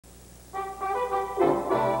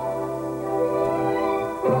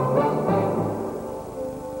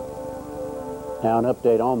Now an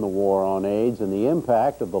update on the war on AIDS and the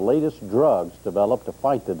impact of the latest drugs developed to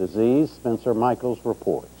fight the disease. Spencer Michaels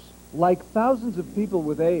reports. Like thousands of people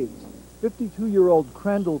with AIDS, 52-year-old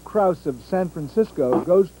Krandall Krause of San Francisco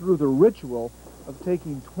goes through the ritual of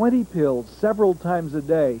taking 20 pills several times a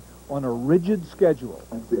day on a rigid schedule.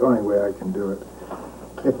 That's the only way I can do it.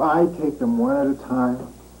 If I take them one at a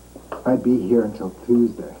time, I'd be here until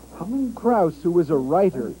Tuesday. Krause, who is a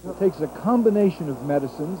writer, takes a combination of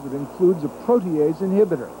medicines that includes a protease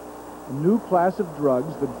inhibitor, a new class of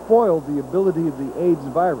drugs that foil the ability of the AIDS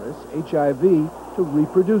virus, HIV, to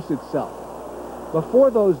reproduce itself.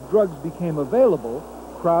 Before those drugs became available,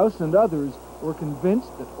 Krause and others were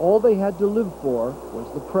convinced that all they had to live for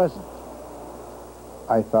was the present.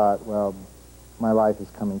 I thought, well, my life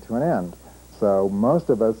is coming to an end. So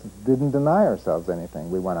most of us didn't deny ourselves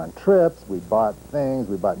anything. We went on trips, we bought things,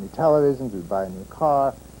 we bought new televisions, we'd buy a new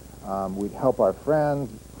car, we'd help our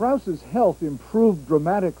friends. Krause's health improved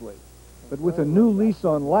dramatically, but with a new lease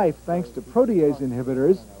on life thanks to protease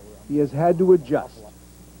inhibitors, he has had to adjust.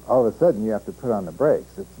 All of a sudden, you have to put on the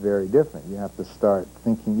brakes. It's very different. You have to start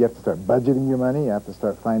thinking, you have to start budgeting your money, you have to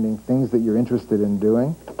start finding things that you're interested in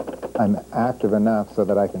doing. I'm active enough so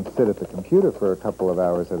that I can sit at the computer for a couple of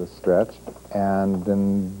hours at a stretch. And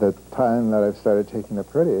in the time that I've started taking the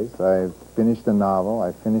protease, I've finished a novel,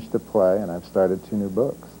 I've finished a play, and I've started 2 new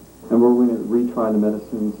books. And we're going to retry the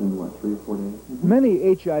medicines in, what, 3 or 4 days?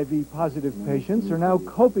 Many HIV-positive patients are now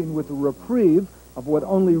coping with the reprieve of what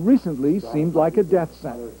only recently seemed like a death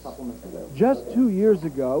sentence. Just 2 years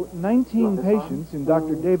ago, 19 patients in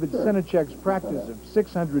Dr. David Senechek's practice of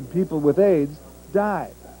 600 people with AIDS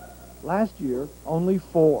died. Last year, only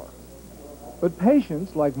 4. But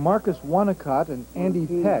patients like Marcus Wanacott and Andy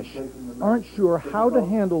Pesh aren't sure how to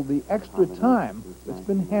handle the extra time that's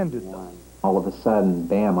been handed them. All of a sudden,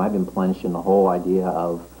 bam, I've been plunged in the whole idea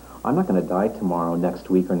of, I'm not going to die tomorrow, next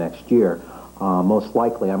week, or next year. Most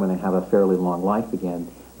likely, I'm going to have a fairly long life again.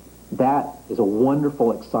 That is a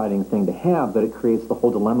wonderful, exciting thing to have, but it creates the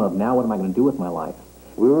whole dilemma of, now what am I going to do with my life?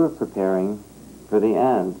 We were preparing for the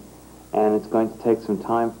end, and it's going to take some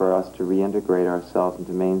time for us to reintegrate ourselves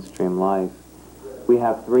into mainstream life. We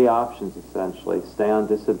have 3 options, essentially. Stay on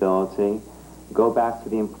disability, go back to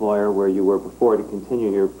the employer where you were before to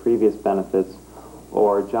continue your previous benefits,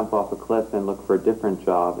 or jump off a cliff and look for a different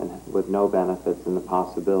job and with no benefits and the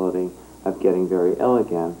possibility of getting very ill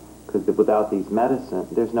again. Because without these medicines,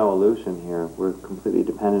 there's no illusion here. We're completely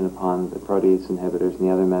dependent upon the protease inhibitors and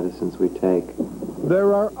the other medicines we take.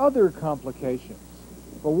 There are other complications.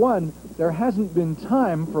 For one, there hasn't been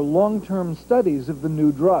time for long-term studies of the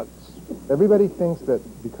new drugs. Everybody thinks that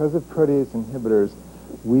because of protease inhibitors,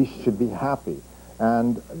 we should be happy.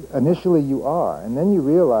 And initially you are, and then you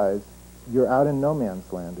realize you're out in no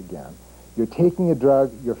man's land again. You're taking a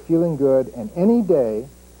drug, you're feeling good, and any day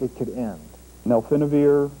it could end.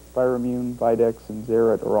 Nelfinavir, Viramune, Videx, and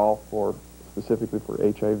Xerit are all specifically for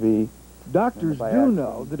HIV. Doctors do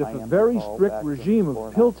know that if a very strict regime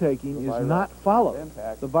of pill taking is not followed,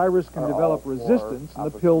 the virus can develop resistance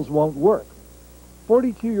and the pills won't work.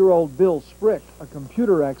 42-year-old Bill Sprick, a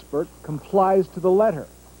computer expert, complies to the letter.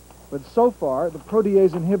 But so far, the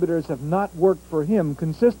protease inhibitors have not worked for him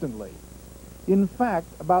consistently. In fact,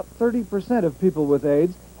 about 30% of people with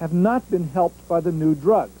AIDS have not been helped by the new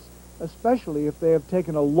drugs, especially if they have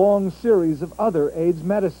taken a long series of other AIDS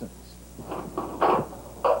medicines.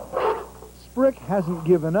 Sprick hasn't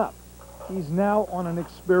given up. He's now on an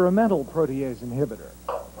experimental protease inhibitor.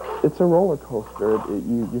 It's a roller coaster.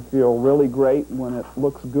 You feel really great when it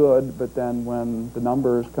looks good, but then when the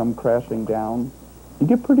numbers come crashing down, you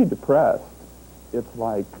get pretty depressed. It's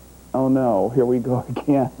like, oh no, here we go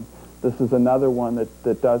again. This is another one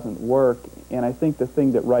that doesn't work. And I think the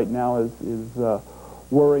thing that right now is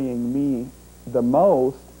worrying me the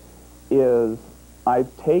most is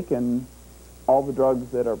I've taken all the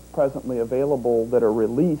drugs that are presently available that are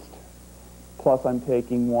released, plus I'm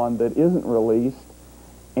taking one that isn't released,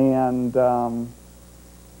 and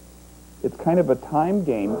it's kind of a time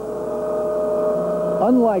game.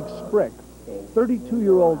 Unlike Sprick,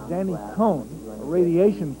 32-year-old Danny Cohn, a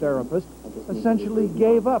radiation therapist, essentially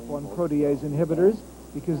gave up on protease inhibitors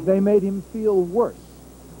because they made him feel worse.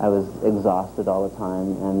 I was exhausted all the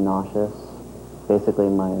time and nauseous. Basically,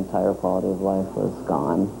 my entire quality of life was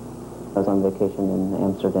gone. I was on vacation in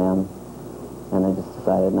Amsterdam, and I just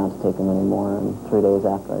decided not to take them anymore, and 3 days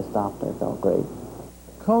after I stopped, I felt great.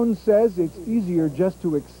 Cohn says it's easier just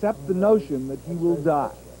to accept the notion that he will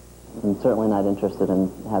die. I'm certainly not interested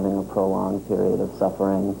in having a prolonged period of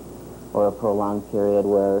suffering or a prolonged period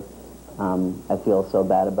where I feel so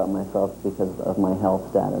bad about myself because of my health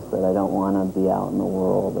status that I don't want to be out in the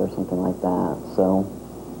world or something like that. So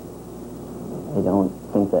I don't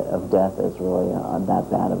think that of death as really that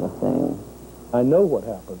bad of a thing. I know what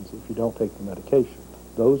happens if you don't take the medication.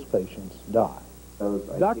 Those patients die.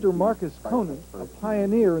 Dr. Marcus Conant, a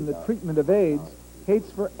pioneer in the treatment of AIDS,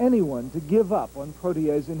 hates for anyone to give up on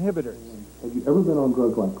protease inhibitors. Have you ever been on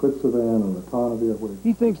drugs like Crixivan or ritonavir?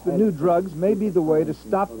 He thinks the new drugs may be the way to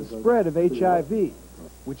stop the spread of HIV,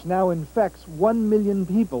 which now infects 1 million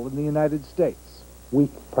people in the United States. We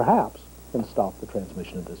perhaps can stop the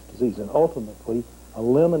transmission of this disease and ultimately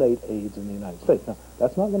eliminate AIDS in the United States. Now,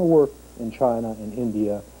 that's not going to work in China, in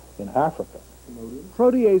India, in Africa.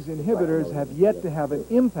 Protease inhibitors have yet to have an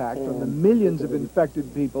impact on the millions of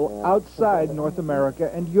infected people outside North America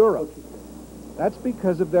and Europe. That's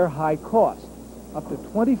because of their high cost, up to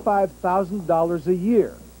 $25,000 a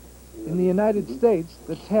year. In the United States,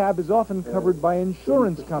 the tab is often covered by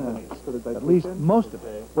insurance companies, at least most of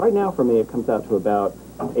it. Right now, for me, it comes out to about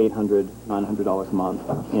 $800, $900 a month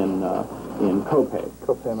in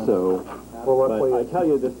copay. So, but I tell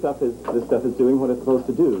you, this stuff is doing what it's supposed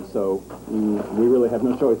to do. So we really have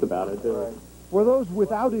no choice about it. For those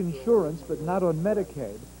without insurance but not on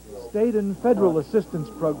Medicaid, state and federal assistance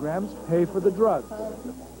programs pay for the drugs.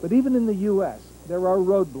 But even in the U.S., there are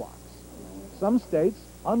roadblocks. Some states,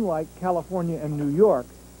 unlike California and New York,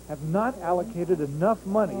 have not allocated enough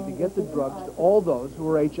money to get the drugs to all those who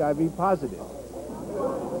are HIV positive.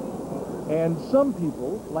 And some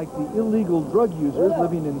people, like the illegal drug users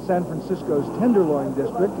living in San Francisco's Tenderloin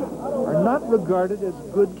district, are not regarded as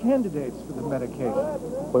good candidates for the medication.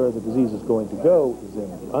 Where the disease is going to go is in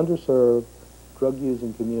the underserved,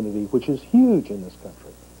 drug-using community, which is huge in this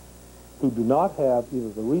country, who do not have either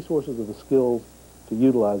the resources or the skills to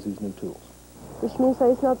utilize these new tools. Which means that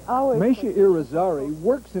it's not ours. Mesha Irizarry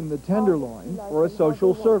works in the Tenderloin for a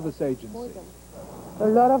social service agency. A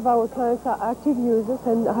lot of our clients are active users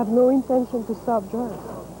and have no intention to stop drugs.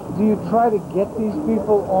 Do you try to get these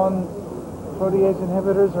people on protease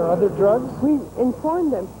inhibitors or other drugs? We inform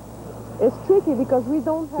them. It's tricky because we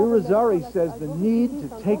don't have... Irizarry says the need to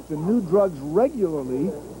take the new drugs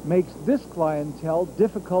regularly makes this clientele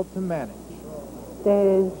difficult to manage.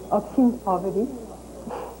 There is obscene poverty,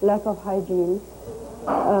 lack of hygiene.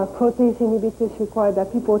 Protease inhibitors require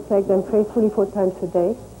that people take them faithfully 4 times a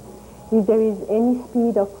day. If there is any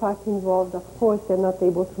speed or crack involved, of course, they're not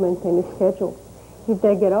able to maintain a schedule. If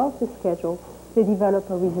they get off the schedule, they develop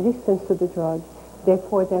a resistance to the drug.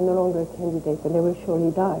 Therefore, they're no longer a candidate, and they will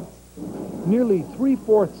surely die. Nearly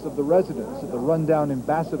 3/4 of the residents at the rundown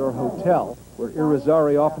Ambassador Hotel, where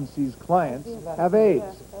Irizarry often sees clients, have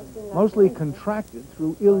AIDS, mostly contracted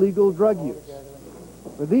through illegal drug use.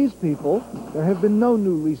 For these people, there have been no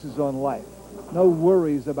new leases on life, no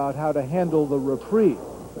worries about how to handle the reprieve.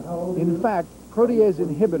 In fact, protease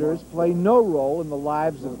inhibitors play no role in the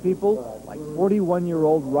lives of people like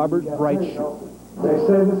 41-year-old Robert Brightshoe. They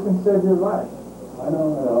say this can save your life. I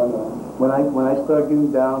know. When I start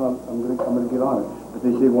getting down, I'm gonna get on it. But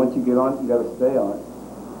they say once you get on it, you gotta stay on it.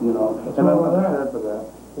 You know. And I'm prepared for that.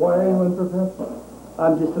 Why are you unprepared for it?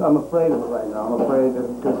 I'm afraid of it right now. I'm afraid that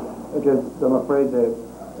because I'm afraid that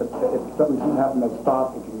if something should happen that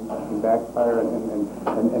stops, it can backfire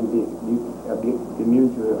and be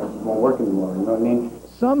immune to it. It won't work anymore. You know what I mean?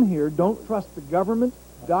 Some here don't trust the government,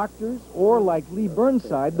 doctors, or, like Lee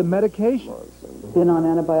Burnside, the medication. Been on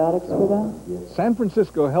antibiotics for that? San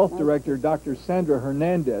Francisco Health Director Dr. Sandra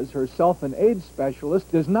Hernandez, herself an AIDS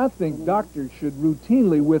specialist, does not think doctors should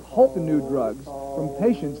routinely withhold the new drugs from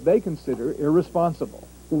patients they consider irresponsible.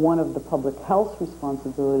 One of the public health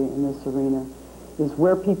responsibility in this arena is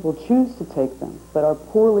where people choose to take them, but are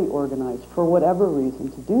poorly organized for whatever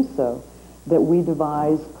reason to do so, that we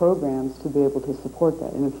devise programs to be able to support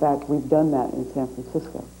that. And in fact, we've done that in San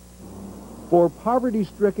Francisco. For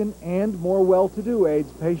poverty-stricken and more well-to-do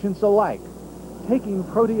AIDS patients alike, taking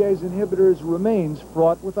protease inhibitors remains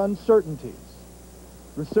fraught with uncertainties.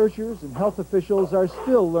 Researchers and health officials are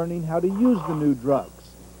still learning how to use the new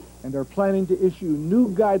drugs and are planning to issue new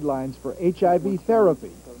guidelines for HIV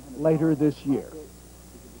therapy later this year.